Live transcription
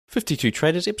52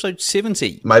 Traders, episode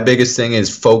 70. My biggest thing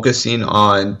is focusing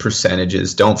on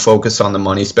percentages. Don't focus on the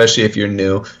money, especially if you're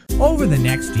new. Over the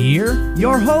next year,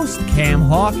 your host Cam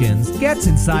Hawkins gets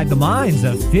inside the minds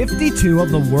of 52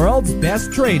 of the world's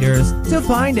best traders to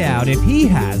find out if he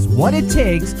has what it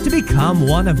takes to become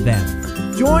one of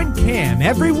them. Join Cam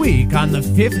every week on the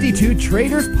 52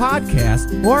 Traders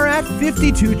podcast or at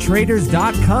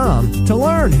 52traders.com to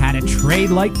learn how to trade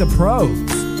like the pros.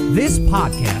 This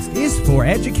podcast is for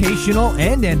educational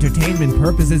and entertainment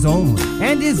purposes only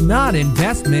and is not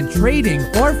investment, trading,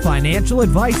 or financial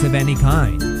advice of any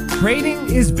kind. Trading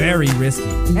is very risky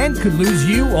and could lose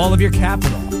you all of your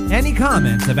capital. Any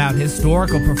comments about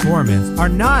historical performance are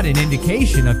not an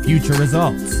indication of future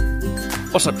results.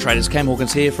 What's up, traders? Cam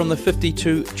Hawkins here from the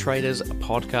 52 Traders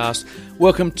podcast.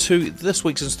 Welcome to this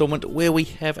week's installment where we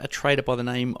have a trader by the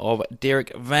name of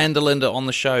Derek VanDelinder on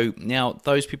the show. Now,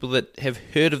 those people that have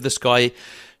heard of this guy,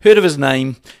 heard of his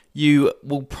name, you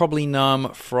will probably know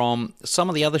him from some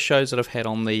of the other shows that I've had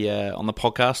on the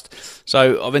podcast.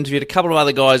 So I've interviewed a couple of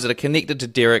other guys that are connected to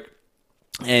Derek.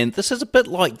 And this is a bit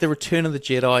like the Return of the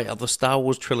Jedi of the Star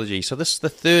Wars trilogy. So this is the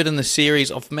third in the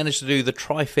series. I've managed to do the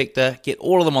trifecta, get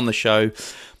all of them on the show.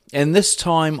 And this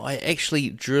time I actually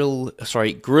grill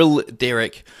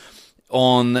Derek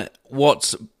on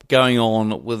what's going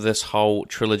on with this whole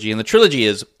trilogy. And the trilogy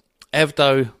is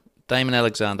Avdo, Damon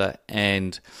Alexander,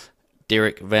 and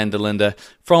Derek VanDelinder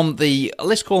from the,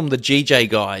 let's call them the GJ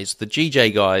guys. The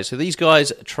GJ guys. So these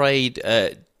guys trade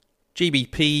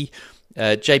GBP,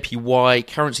 JPY,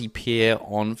 currency pair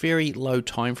on very low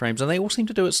time frames, and they all seem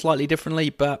to do it slightly differently,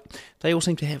 but they all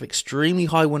seem to have extremely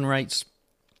high win rates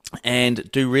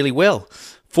and do really well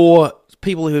for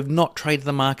people who have not traded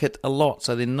the market a lot.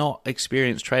 So they're not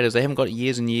experienced traders. They haven't got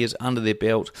years and years under their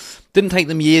belt. Didn't take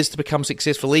them years to become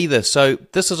successful either. So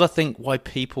this is, I think, why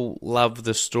people love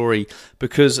this story,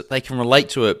 because they can relate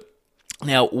to it.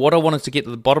 Now, what I wanted to get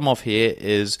to the bottom of here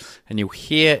is, and you'll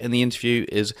hear in the interview,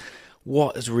 is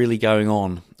what is really going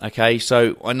on. Okay,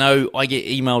 so I know I get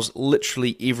emails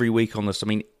literally every week on this. I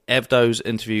mean, Avdo's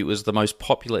interview was the most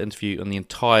popular interview on the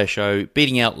entire show,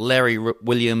 beating out Larry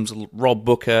Williams, Rob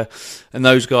Booker, and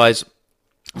those guys.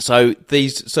 So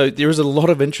there is a lot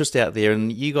of interest out there,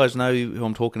 and you guys know who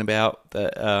I'm talking about.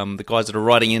 The guys that are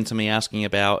writing into me asking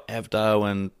about Avdo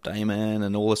and Damon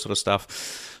and all this sort of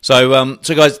stuff. So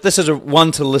guys, this is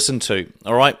one to listen to.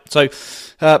 All right. So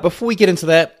before we get into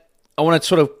that, I want to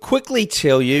sort of quickly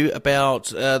tell you about,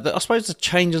 the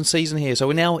change in season here. So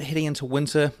we're now heading into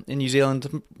winter in New Zealand.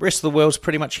 The rest of the world's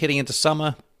pretty much heading into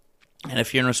summer. And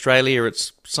if you're in Australia,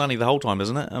 it's sunny the whole time,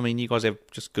 isn't it? I mean, you guys have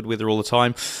just good weather all the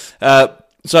time.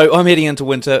 So I'm heading into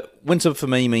winter. Winter for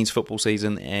me means football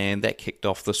season, and that kicked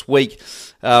off this week.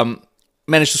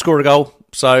 Managed to score a goal,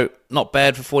 so not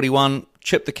bad for 41.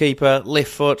 Chipped the keeper,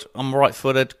 left foot. I'm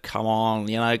right-footed. Come on,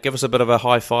 give us a bit of a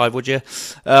high five, would you?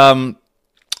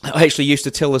 I actually used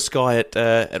to tell this guy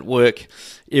at work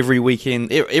every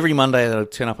weekend, every Monday that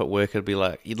I'd turn up at work, it'd be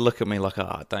like, he'd look at me like,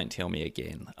 don't tell me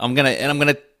again. I'm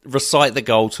gonna recite the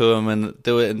goal to him and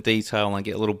do it in detail and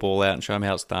get a little ball out and show him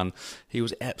how it's done. He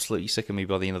was absolutely sick of me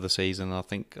by the end of the season. I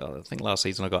think last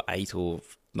season I got 8 or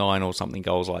 9 or something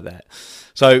goals like that.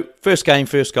 So first game,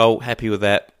 first goal, happy with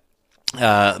that.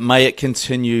 May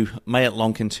it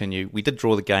long continue. We did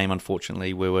draw the game,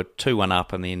 unfortunately. We were 2-1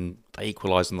 up, and then they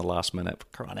equalised in the last minute,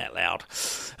 crying out loud.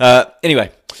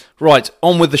 Anyway, right,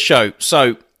 on with the show.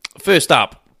 So, first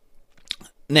up,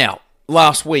 now,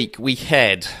 last week we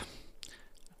had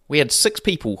 6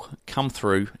 people come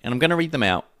through, and I'm going to read them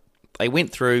out. They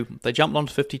went through, they jumped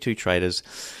onto 52 Traders,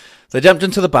 they jumped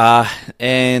into the bar,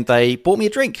 and they bought me a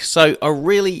drink. So, I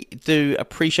really do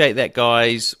appreciate that,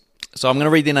 guys. So I'm going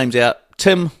to read their names out.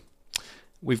 Tim,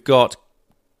 we've got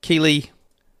Keely,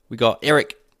 we've got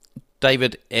Eric,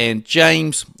 David, and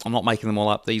James. I'm not making them all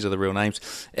up. These are the real names.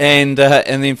 And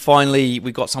then finally,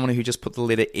 we've got someone who just put the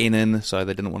letter N in, so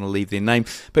they didn't want to leave their name.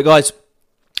 But guys,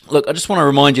 look, I just want to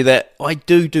remind you that I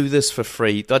do this for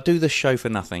free. I do this show for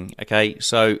nothing, okay?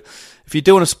 So if you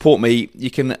do want to support me,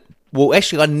 you can... Well,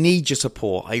 actually, I need your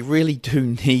support. I really do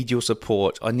need your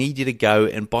support. I need you to go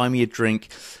and buy me a drink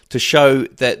to show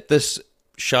that this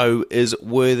show is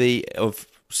worthy of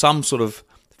some sort of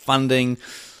funding.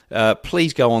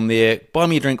 Please go on there, buy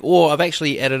me a drink, or I've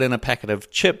actually added in a packet of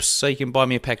chips, so you can buy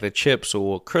me a packet of chips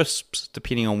or crisps,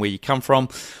 depending on where you come from.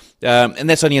 And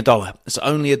that's only $1. It's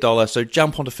only $1. So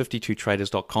jump onto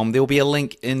 52traders.com. There will be a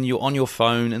link on your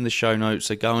phone in the show notes.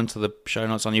 So go into the show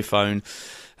notes on your phone.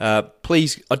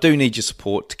 Please, I do need your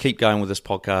support to keep going with this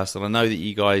podcast. And I know that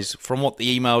you guys, from what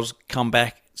the emails come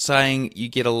back saying you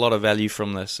get a lot of value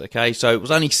from this, okay? So it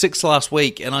was only 6 last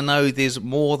week, and I know there's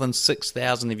more than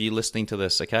 6,000 of you listening to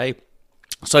this, okay?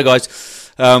 So guys,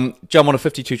 jump on to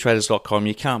 52traders.com.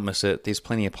 You can't miss it. There's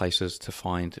plenty of places to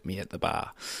find me at the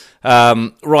bar.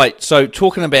 Right, so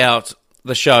talking about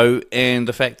the show and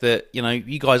the fact that,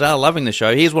 you guys are loving the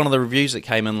show. Here's one of the reviews that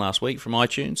came in last week from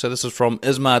iTunes. So this is from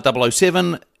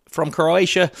Ismar007 from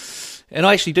Croatia. And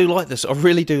I actually do like this. I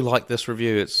really do like this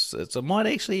review. It might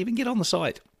actually even get on the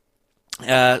site.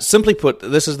 Simply put,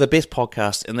 this is the best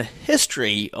podcast in the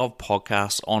history of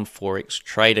podcasts on Forex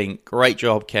trading. Great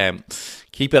job, Cam.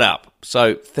 Keep it up.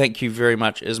 So thank you very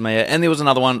much, Ismail. And there was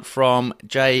another one from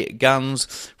Jay Guns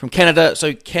from Canada.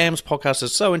 So Cam's podcast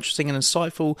is so interesting and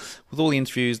insightful with all the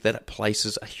interviews that it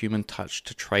places a human touch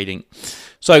to trading.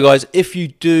 So guys, if you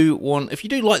do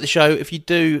like the show, if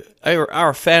you are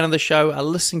a fan of the show, are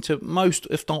listening to most,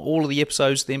 if not all of the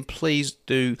episodes, then please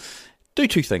do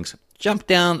two things. Jump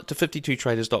down to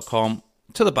 52traders.com,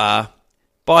 to the bar,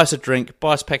 buy us a drink,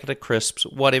 buy us a packet of crisps,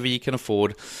 whatever you can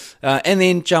afford, and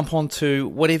then jump onto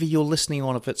whatever you're listening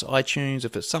on, if it's iTunes,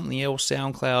 if it's something else,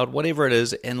 SoundCloud, whatever it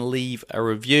is, and leave a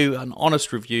review, an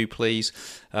honest review, please.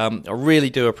 I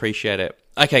really do appreciate it.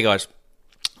 Okay, guys.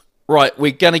 Right,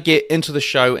 we're going to get into the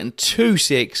show in 2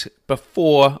 secs.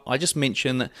 Before I just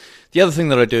mention the other thing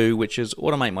that I do, which is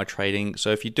automate my trading.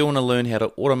 So if you do want to learn how to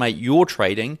automate your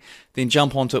trading, then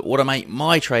jump onto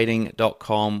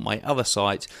automatemytrading.com, my other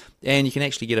site, and you can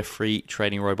actually get a free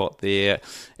trading robot there.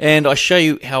 And I show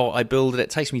you how I build it. It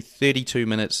takes me 32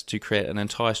 minutes to create an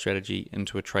entire strategy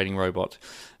into a trading robot.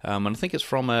 And I think it's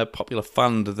from a popular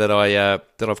fund that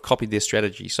I've copied their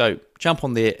strategy. So jump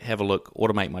on there, have a look,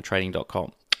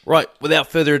 automatemytrading.com. Right, without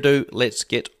further ado, let's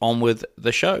get on with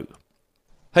the show.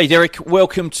 Hey, Derek,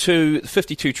 welcome to the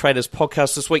 52 Traders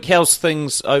podcast this week. How's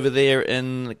things over there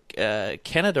in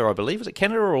Canada, I believe? Is it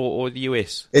Canada or the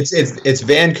US? It's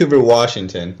Vancouver,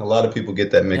 Washington. A lot of people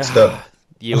get that mixed up.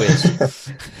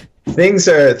 US. Things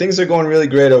are going really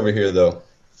great over here, though.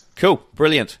 Cool,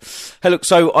 brilliant. Hey, look,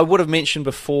 so I would have mentioned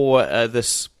before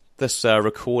this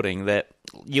recording that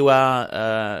you are,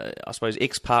 I suppose,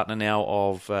 ex-partner now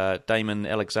of Damon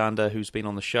Alexander, who's been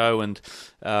on the show, and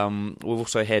we've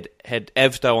also had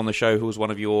Avdo on the show, who was one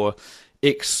of your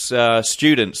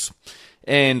ex-students,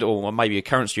 or maybe a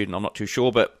current student, I'm not too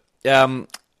sure, but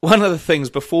one of the things,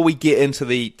 before we get into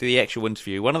the actual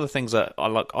interview, one of the things that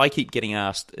I keep getting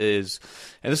asked is,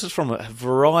 and this is from a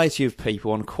variety of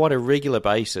people on quite a regular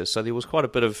basis, so there was quite a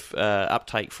bit of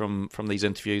uptake from these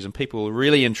interviews, and people were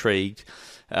really intrigued.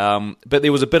 But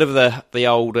there was a bit of the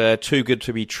old too good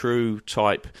to be true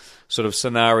type sort of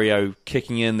scenario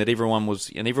kicking in that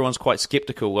everyone's quite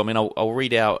skeptical. I mean, I'll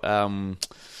read out an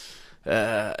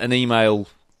email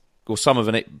or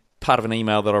part of an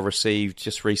email that I received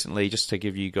just recently, just to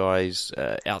give you guys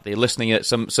out there listening it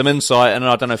some insight. And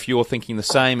I don't know if you're thinking the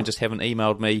same and just haven't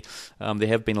emailed me. There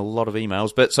have been a lot of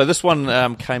emails, but so this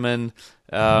one came in.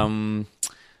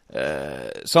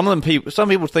 Some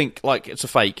people think like it's a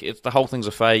fake. The whole thing's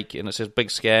a fake, and it's a big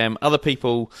scam. Other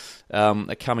people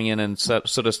are coming in and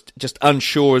sort of just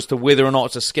unsure as to whether or not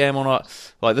it's a scam or not.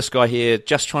 Like this guy here,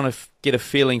 just trying to get a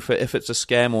feeling for if it's a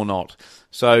scam or not.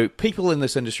 So people in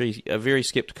this industry are very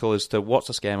skeptical as to what's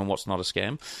a scam and what's not a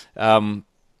scam.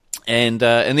 And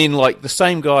then like the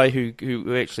same guy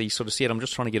who actually sort of said, I'm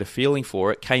just trying to get a feeling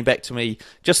for it, came back to me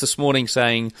just this morning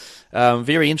saying,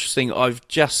 very interesting, I've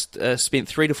just spent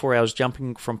 3 to 4 hours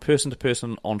jumping from person to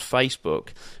person on Facebook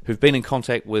who've been in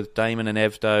contact with Damon and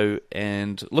Avdo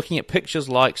and looking at pictures,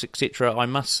 likes, etc. I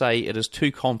must say it is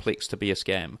too complex to be a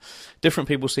scam. Different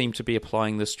people seem to be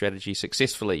applying this strategy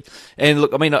successfully. And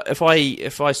look, I mean, if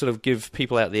I sort of give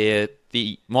people out there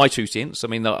my 2 cents. I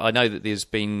mean, I know that there's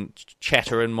been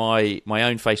chatter in my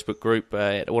own Facebook group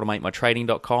at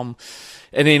automatemytrading.com.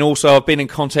 And then also I've been in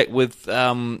contact with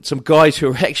some guys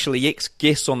who are actually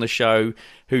ex-guests on the show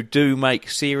who do make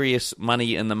serious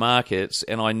money in the markets,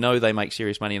 and I know they make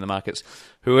serious money in the markets,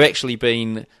 who've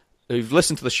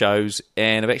listened to the shows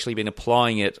and have actually been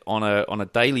applying it on a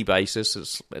daily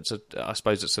basis. I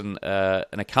suppose it's an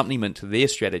accompaniment to their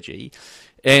strategy.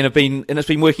 And it's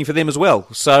been working for them as well.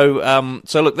 So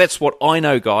look, that's what I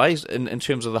know, guys, in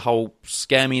terms of the whole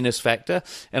scamminess factor.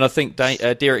 And I think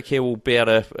Derek here will be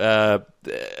able to,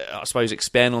 I suppose,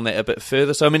 expand on that a bit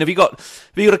further. So I mean, have you got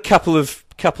a couple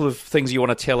of things you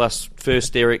want to tell us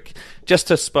first, Derek, just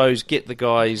to suppose get the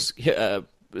guys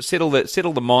settle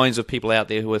the minds of people out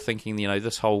there who are thinking,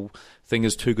 this whole thing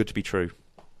is too good to be true.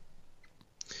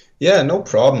 Yeah, no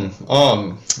problem.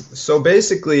 So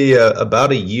basically,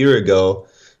 about a year ago,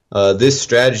 this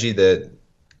strategy that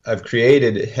I've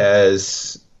created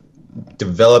has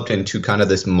developed into kind of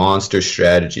this monster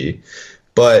strategy.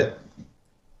 But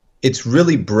it's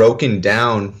really broken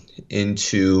down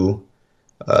into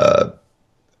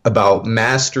about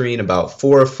mastering about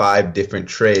 4 or 5 different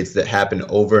trades that happen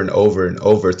over and over and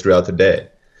over throughout the day.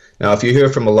 Now, if you hear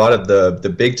from a lot of the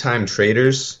big time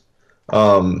traders,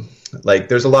 like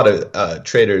there's a lot of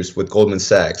traders with Goldman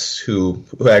Sachs who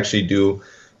actually do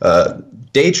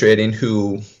day trading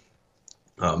who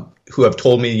have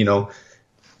told me, you know,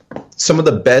 some of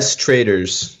the best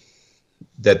traders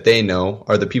that they know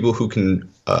are the people who can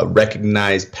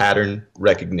recognize pattern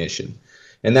recognition.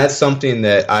 And that's something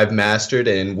that I've mastered,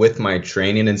 and with my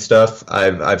training and stuff,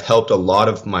 I've helped a lot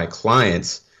of my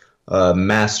clients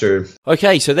master.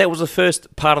 Okay, so that was the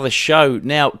first part of the show.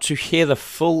 Now, to hear the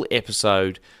full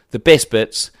episode, the best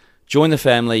bits, join the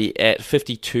family at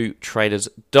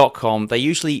 52traders.com. They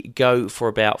usually go for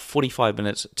about 45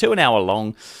 minutes to an hour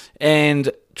long, and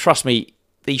trust me,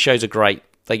 these shows are great.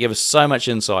 They give us so much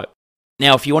insight.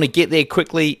 Now, if you want to get there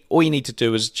quickly, all you need to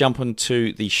do is jump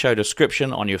into the show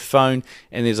description on your phone,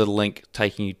 and there's a link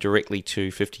taking you directly to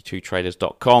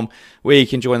 52traders.com, where you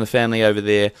can join the family over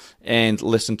there and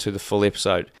listen to the full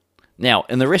episode. Now,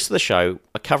 in the rest of the show,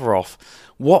 I cover off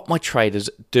what my traders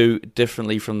do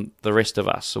differently from the rest of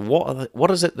us. So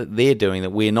what is it that they're doing that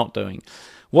we're not doing?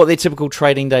 What their typical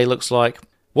trading day looks like,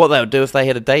 what they would do if they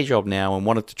had a day job now and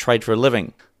wanted to trade for a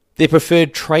living, their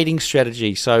preferred trading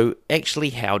strategy, so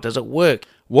actually how does it work?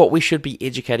 What we should be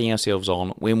educating ourselves on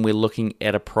when we're looking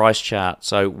at a price chart,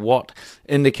 so what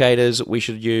indicators we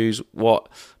should use, what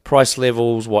price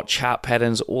levels, what chart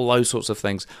patterns, all those sorts of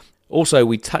things. Also,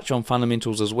 we touch on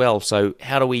fundamentals as well, so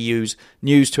how do we use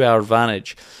news to our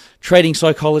advantage? Trading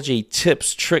psychology,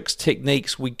 tips, tricks,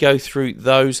 techniques, we go through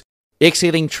those.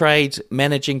 Exiting trades,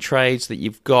 managing trades that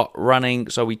you've got running.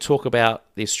 So we talk about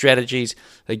their strategies.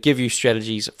 They give you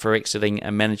strategies for exiting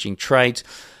and managing trades.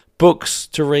 Books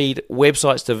to read,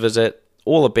 websites to visit,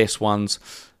 all the best ones.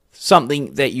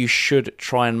 Something that you should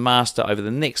try and master over the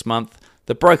next month.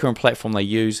 The broker and platform they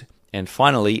use. And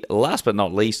finally, last but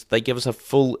not least, they give us a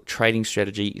full trading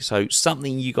strategy. So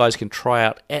something you guys can try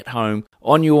out at home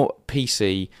on your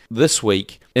PC this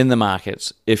week in the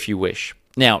markets if you wish.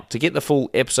 Now, to get the full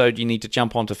episode, you need to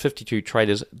jump onto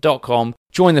 52traders.com,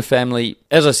 join the family.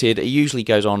 As I said, it usually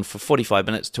goes on for 45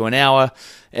 minutes to an hour,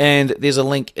 and there's a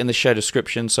link in the show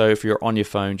description, so if you're on your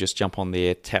phone, just jump on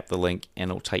there, tap the link, and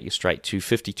it'll take you straight to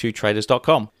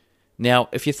 52traders.com. Now,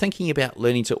 if you're thinking about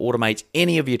learning to automate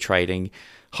any of your trading,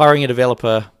 hiring a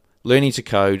developer, learning to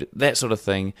code, that sort of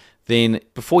thing, then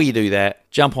before you do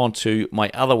that, jump onto my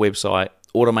other website,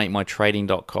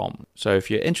 automatemytrading.com. So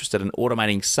if you're interested in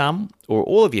automating some or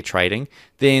all of your trading,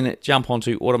 then jump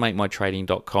onto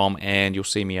automatemytrading.com and you'll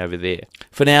see me over there.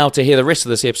 For now, to hear the rest of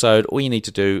this episode, all you need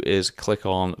to do is click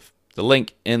on the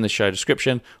link in the show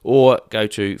description or go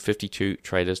to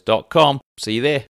 52traders.com. See you there.